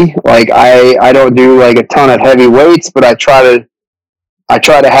 for me, like I don't do like a ton of heavy weights, but I try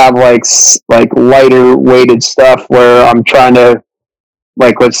to have like lighter weighted stuff where I'm trying to,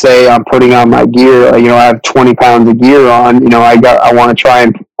 like, let's say I'm putting on my gear, I have 20 pounds of gear on, I want to try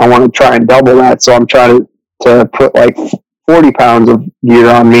and double that. So I'm trying to put like 40 pounds of gear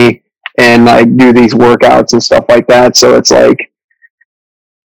on me and like do these workouts and stuff like that. So it's like,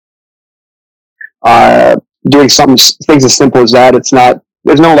 doing things as simple as that.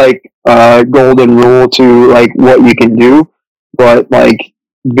 There's no like golden rule to like what you can do, but like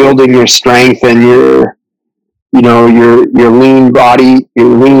building your strength and your lean body,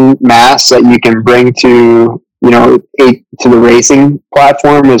 your lean mass that you can bring to the racing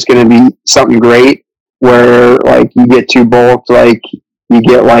platform is going to be something great. Where like you get too bulked, like you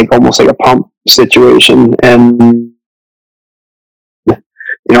get like almost like a pump situation, and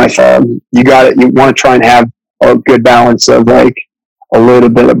you want to try and have a good balance of like a little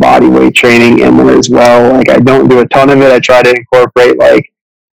bit of body weight training in there as well. Like, I don't do a ton of it. I try to incorporate, like,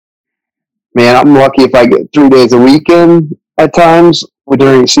 man, I'm lucky if I get 3 days a weekend at times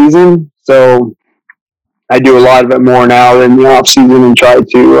during the season. So I do a lot of it more now than the off season and try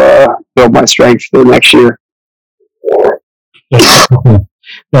to build my strength for the next year.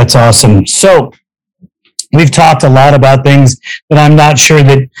 That's awesome. So we've talked a lot about things that I'm not sure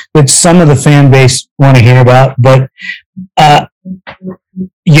that some of the fan base want to hear about, but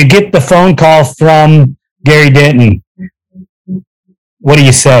you get the phone call from Gary Denton. What do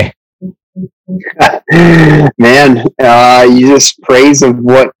you say? Man, you just praise of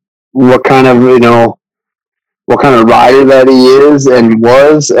what kind of, what kind of rider that he is and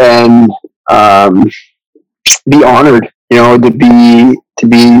was, and be honored, to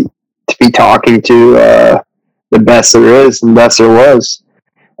be talking to the best there is and best there was.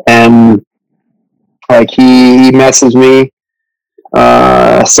 And like he messaged me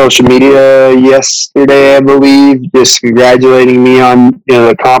social media yesterday, I believe, just congratulating me on the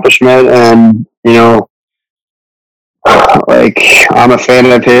accomplishment, and like, I'm a fan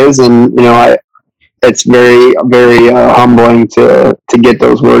of his, and it's very, very humbling to get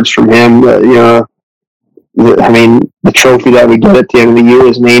those words from him. I mean, the trophy that we get at the end of the year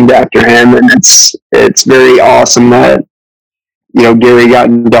is named after him, and it's very awesome that Gary got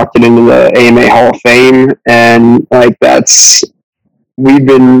inducted into the AMA Hall of Fame, and like we've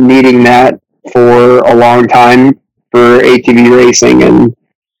been needing that for a long time for ATV racing, and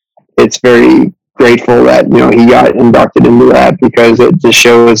it's very grateful that he got inducted into that, because it just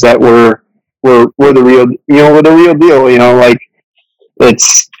shows that we're the real we're the real deal. Like,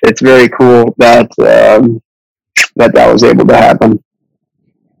 it's very cool that that was able to happen.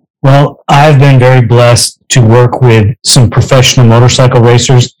 Well, I've been very blessed to work with some professional motorcycle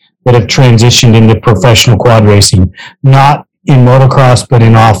racers that have transitioned into professional quad racing, not in motocross, but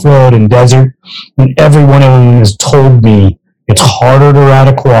in off-road and desert. And every one of them has told me it's harder to ride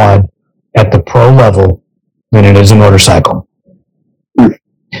a quad at the pro level than it is a motorcycle.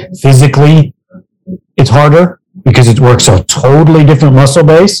 Physically, it's harder because it works a totally different muscle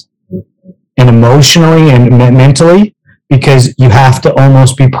base, and emotionally and mentally, because you have to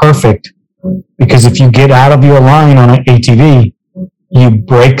almost be perfect. Because if you get out of your line on an ATV, you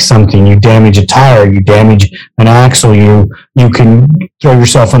break something, you damage a tire, you damage an axle, you can throw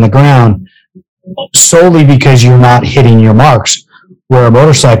yourself on the ground solely because you're not hitting your marks. Where a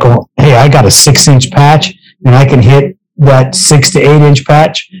motorcycle, hey, I got a 6-inch patch and I can hit that 6 to 8 inch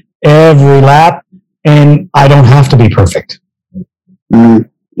patch every lap, and I don't have to be perfect.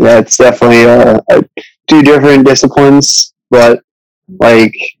 Yeah, it's definitely two different disciplines, but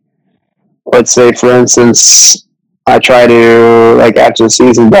like, let's say, for instance, I try to, like, after the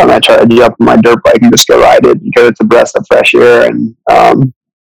season's done, I try to jump on my dirt bike and just go ride it, because it's a breath of fresh air, and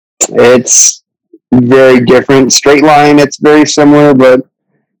it's very different. Straight line, it's very similar, but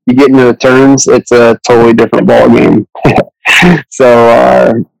you get into the turns, it's a totally different ball game.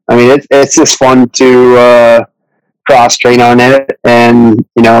 So, I mean, it's just fun to cross train on it and,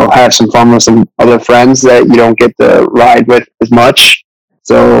 you know, have some fun with some other friends that you don't get to ride with as much.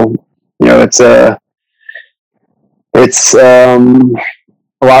 So, you know, it's a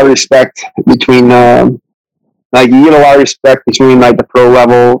lot of respect between, like, you get a lot of respect between, like, the pro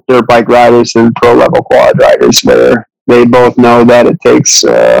level dirt bike riders and pro level quad riders, where they both know that it takes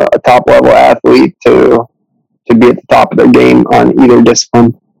a top level athlete to be at the top of their game on either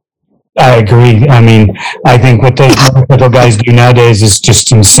discipline. I agree. I mean, I think what those little guys do nowadays is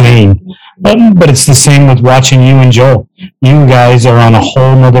just insane. But it's the same with watching you and Joel. You guys are on a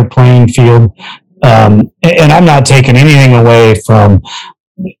whole nother playing field. And I'm not taking anything away from,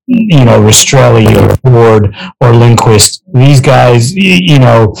 you know, Rastrelli or Ford or Lindquist. These guys, you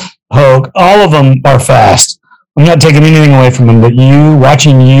know, Hogue, all of them are fast. I'm not taking anything away from them, but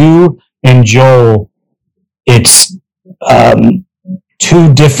watching you and Joel, it's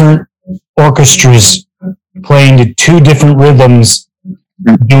two different orchestras playing to two different rhythms,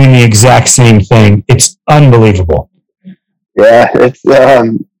 doing the exact same thing. It's unbelievable. Yeah, it's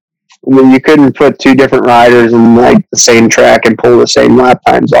you couldn't put two different riders in like the same track and pull the same lap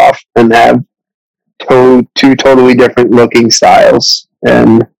times off and have two totally different looking styles,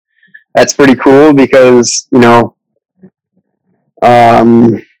 and that's pretty cool because, you know,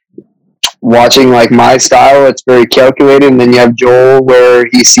 watching like my style, it's very calculated, and then you have Joel where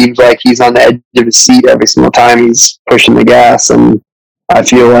he seems like he's on the edge of his seat every single time he's pushing the gas, and I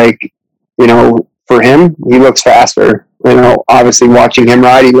feel like, you know, for him, he looks faster. You know, obviously watching him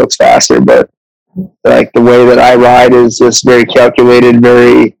ride, he looks faster, but like the way that I ride is just very calculated,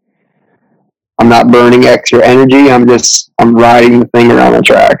 I'm not burning extra energy. I'm riding the thing around the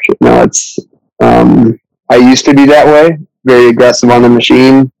track. You know, it's, I used to be that way, very aggressive on the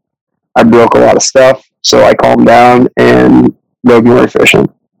machine. I broke a lot of stuff, so I calmed down and rode more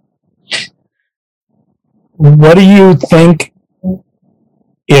efficient. What do you think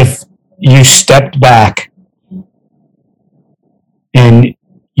if you stepped back and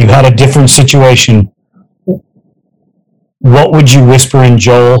you had a different situation? What would you whisper in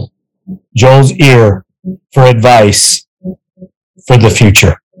Joel's ear for advice for the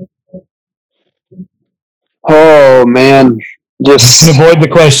future? Oh man, just you can avoid the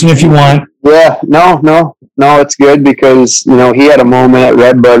question if you want. Yeah, no, it's good because, you know, he had a moment at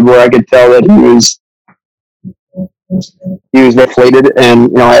Redbud where I could tell that he was deflated, and,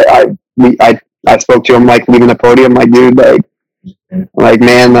 you know, I spoke to him like leaving the podium, like, dude, like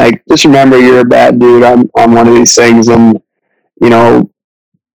man, like, just remember you're a bad dude on one of these things, and, you know,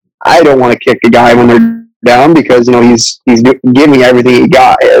 I don't want to kick a guy when they're down because, you know, he's giving everything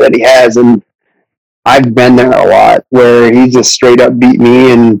that he has, and I've been there a lot where he just straight up beat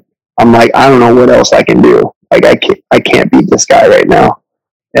me, and I'm like, I don't know what else I can do. Like, I can't beat this guy right now.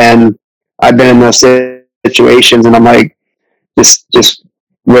 And I've been in those situations, and I'm like, just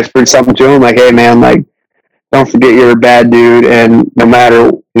whispered something to him, like, hey man, like, don't forget you're a bad dude, and no matter,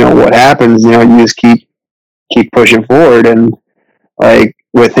 you know, what happens, you know, you just keep pushing forward. And like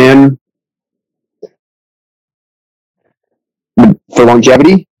with him, for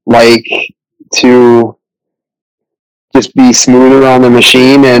longevity, like, to just be smoother on the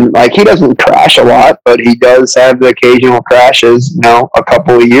machine, and like, he doesn't crash a lot, but he does have the occasional crashes, you know, a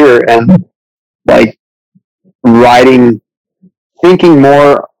couple a year, and like thinking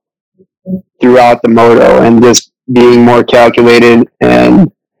more throughout the moto and just being more calculated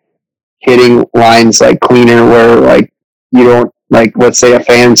and hitting lines like cleaner, where like you don't, like, let's say a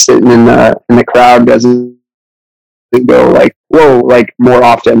fan sitting in the crowd doesn't go like, whoa, like more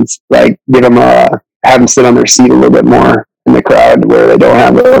often, like have them sit on their seat a little bit more in the crowd where they don't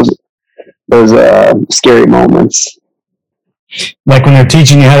have those scary moments. Like when they're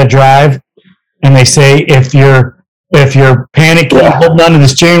teaching you how to drive and they say, if you're panicking, holding onto the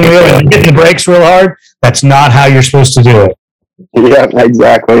steering wheel and hitting the brakes real hard, that's not how you're supposed to do it. Yeah,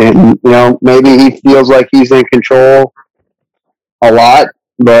 exactly. And, you know, maybe he feels like he's in control a lot,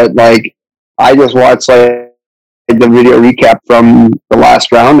 but like, I just watched like the video recap from the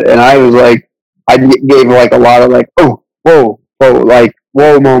last round, and I was like, I gave like a lot of like, oh, whoa, like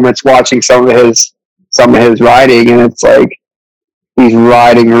whoa moments watching some of his riding, and it's like he's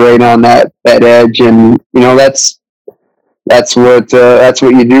riding right on that edge, and, you know, that's what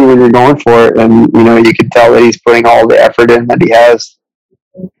you do when you're going for it, and, you know, you can tell that he's putting all the effort in that he has.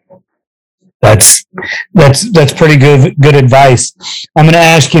 That's pretty good advice. I'm going to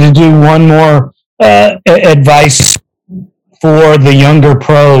ask you to do one more advice for the younger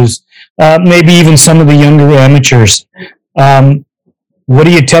pros. maybe even some of the younger amateurs. What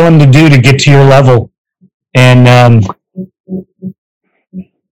do you tell them to do to get to your level? And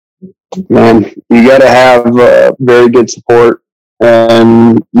man, you got to have very good support,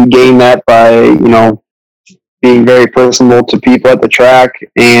 and you gain that by being very personable to people at the track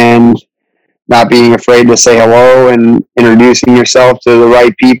and not being afraid to say hello and introducing yourself to the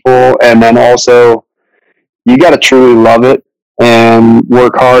right people. And then also, you got to truly love it and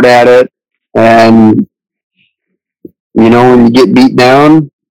work hard at it. And when you get beat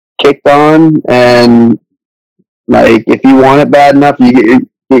down, kicked on, and like if you want it bad enough, you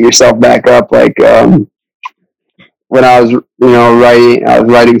get yourself back up. Like when I was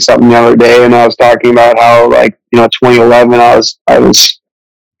writing something the other day, and I was talking about how 2011 I was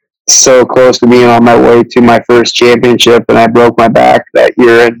so close to being on my way to my first championship, and I broke my back that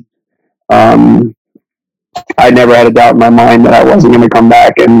year, and I never had a doubt in my mind that I wasn't going to come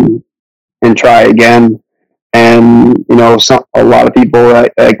back and try again. And a lot of people,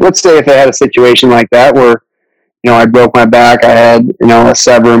 like let's say if I had a situation like that where I broke my back, I had a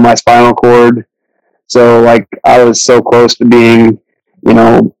sever in my spinal cord, so I was so close to being being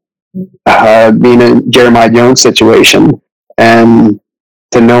a Jeremiah Jones situation, and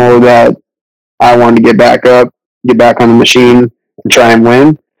to know that I wanted to get back up, get back on the machine, and try and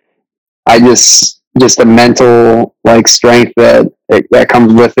win. I just the mental strength that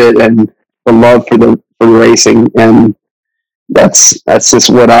comes with it, and the love for the racing, and that's just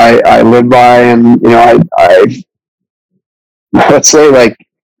what I live by. And I let's say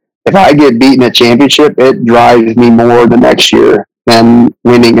if I get beaten at championship, it drives me more the next year than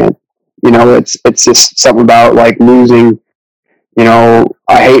winning it. It's just something about losing.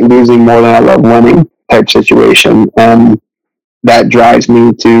 I hate losing more than I love winning type situation, and that drives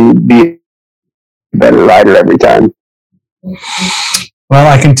me to be a better rider every time. Well,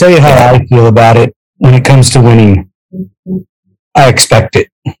 I can tell you how I feel about it when it comes to winning. I expect it.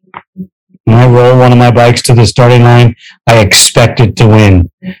 When I roll one of my bikes to the starting line, I expect it to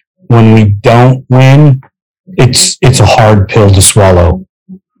win. When we don't win, it's a hard pill to swallow.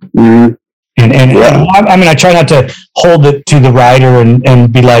 Mm-hmm. And yeah. I mean, I try not to hold it to the rider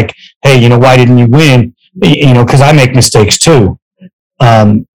and be like, hey, why didn't you win? Because I make mistakes too.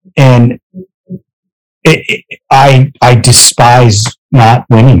 And I despise not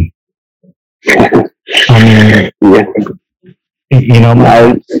winning. I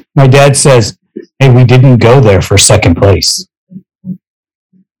mean, my dad says, hey, we didn't go there for second place.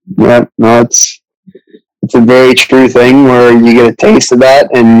 Yeah, no, it's a very true thing where you get a taste of that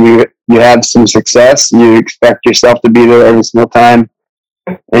and you have some success. You expect yourself to be there every single time.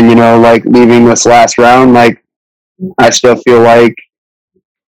 And, leaving this last round, I still feel like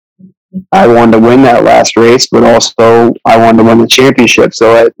I wanted to win that last race, but also I wanted to win the championship.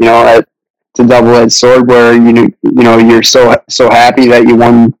 So, it's a double-edged sword where, you're so happy that you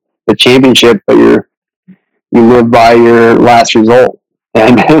won the championship, but you live by your last result.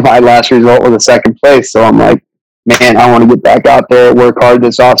 And my last result was a second place. So I'm like, man, I want to get back out there, work hard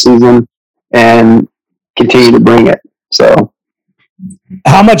this off season, and continue to bring it. So,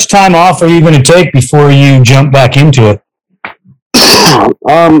 how much time off are you going to take before you jump back into it? I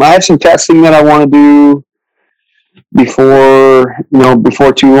have some testing that I want to do before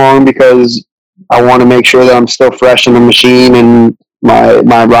too long, because I want to make sure that I'm still fresh in the machine and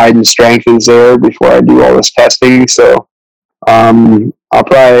my riding strength is there before I do all this testing. So, I'll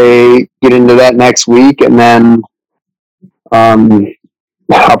probably get into that next week, and then I'll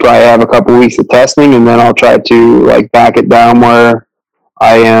probably have a couple weeks of testing, and then I'll try to back it down where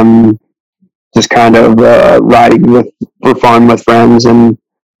I am just kind of riding for fun with friends and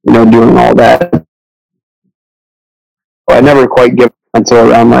doing all that. I never quite give until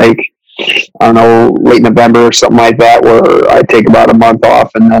around late November or something like that, where I take about a month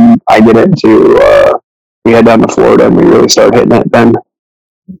off, and then I get into we head down to Florida and we really start hitting it then.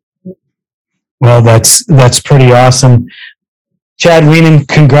 Well, that's pretty awesome. Chad Wienen,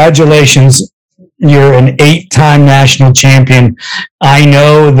 congratulations. You're an 8-time national champion. I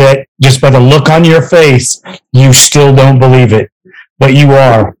know that just by the look on your face, you still don't believe it, but you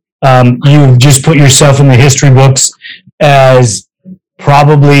are. You've just put yourself in the history books as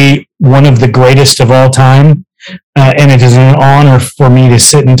probably one of the greatest of all time. And it is an honor for me to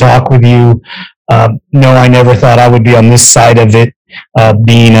sit and talk with you. No, I never thought I would be on this side of it,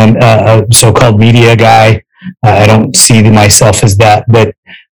 being a so-called media guy. I don't see myself as that, but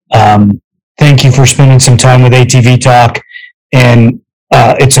thank you for spending some time with ATV Talk, and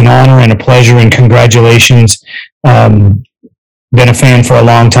it's an honor and a pleasure, and congratulations. Been a fan for a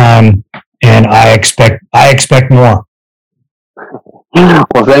long time, and I expect more.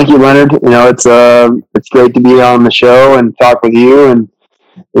 Well, thank you, Leonard. It's great to be on the show and talk with you, and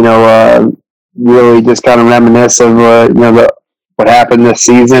really just kind of reminisce of what happened this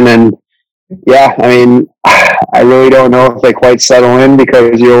season. And yeah, I mean, I really don't know if they quite settle in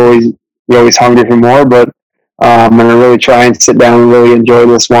because you're always hungry for more. But I'm gonna really try and sit down and really enjoy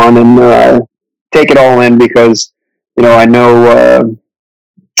this one and take it all in because I know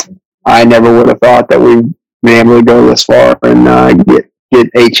I never would have thought that we'd be able to go this far and get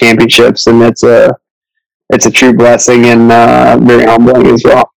 8 championships, and it's a true blessing and very humbling as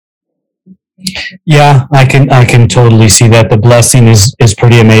well. Yeah, I can totally see that. The blessing is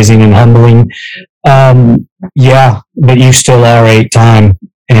pretty amazing and humbling. Yeah, but you still are 8-time,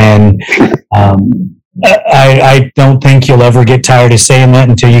 and I don't think you'll ever get tired of saying that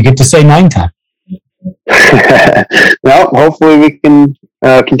until you get to say 9-time. Well, hopefully we can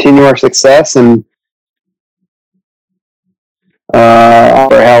continue our success and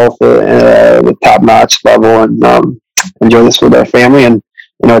our health at the top-notch level, and enjoy this with our family. And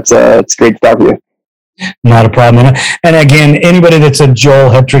it's great to talk to you. Not a problem. And again, anybody that's a Joel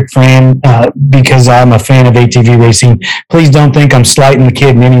Hetrick fan, because I'm a fan of ATV racing, please don't think I'm slighting the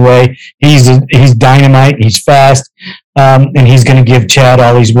kid in any way. He's dynamite. He's fast, and he's going to give Chad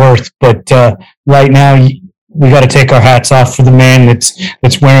all he's worth. But right now, we got to take our hats off for the man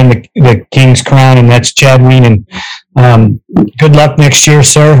that's wearing the King's crown, and that's Chad Wienen. Good luck next year,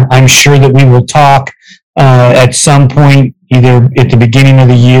 sir. I'm sure that we will talk at some point, either at the beginning of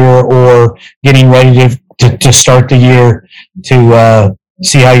the year or getting ready to start the year to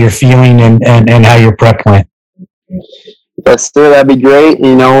see how you're feeling and how your prep went. Yes, sir. That'd be great.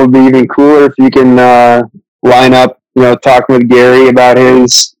 It would be even cooler if you can line up, talking with Gary about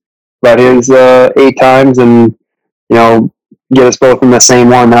his 8 times and, get us both in the same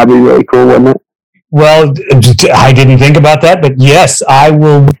one. That'd be really cool, wouldn't it? Well, I didn't think about that, but yes, I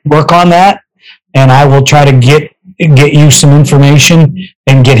will work on that, and I will try to get you some information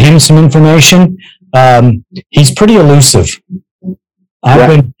and get him some information. He's pretty elusive. I've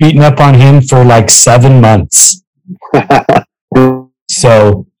been beating up on him for like 7 months.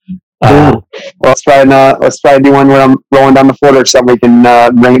 So, let's try to do one where I'm rolling down the floor or something. We can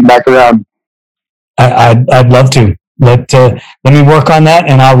bring it back around. I'd love to. Let me work on that,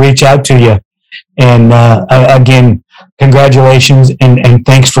 and I'll reach out to you. And again, congratulations, and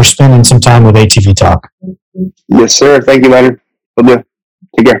thanks for spending some time with ATV Talk. Yes, sir. Thank you, Leonard. Will do.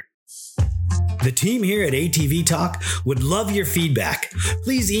 Take care. The team here at ATV Talk would love your feedback.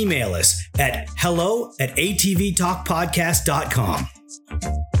 Please email us at hello@atvtalkpodcast.com.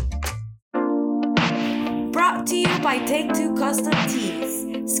 Brought to you by Take Two Custom Tees.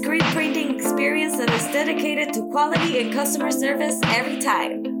 Screen printing experience that is dedicated to quality and customer service every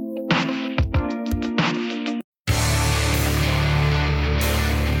time.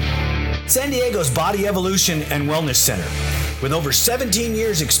 San Diego's Body Evolution and Wellness Center. With over 17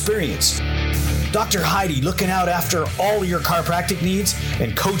 years experience, Dr. Heidi looking out after all your chiropractic needs,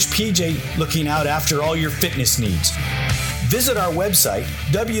 and Coach PJ looking out after all your fitness needs. Visit our website,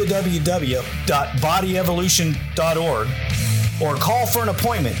 www.bodyevolution.org, or call for an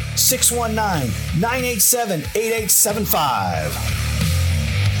appointment, 619-987-8875.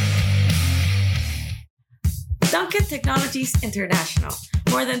 Duncan Technologies International.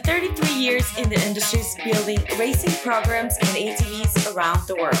 More than 33 years in the industry building racing programs and ATVs around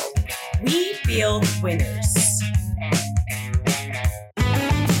the world. We build winners.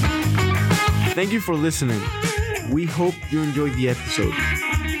 Thank you for listening. We hope you enjoyed the episode.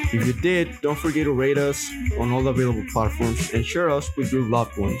 If you did, don't forget to rate us on all available platforms and share us with your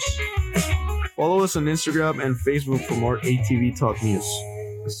loved ones. Follow us on Instagram and Facebook for more ATV Talk news.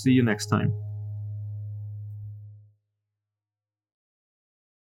 See you next time.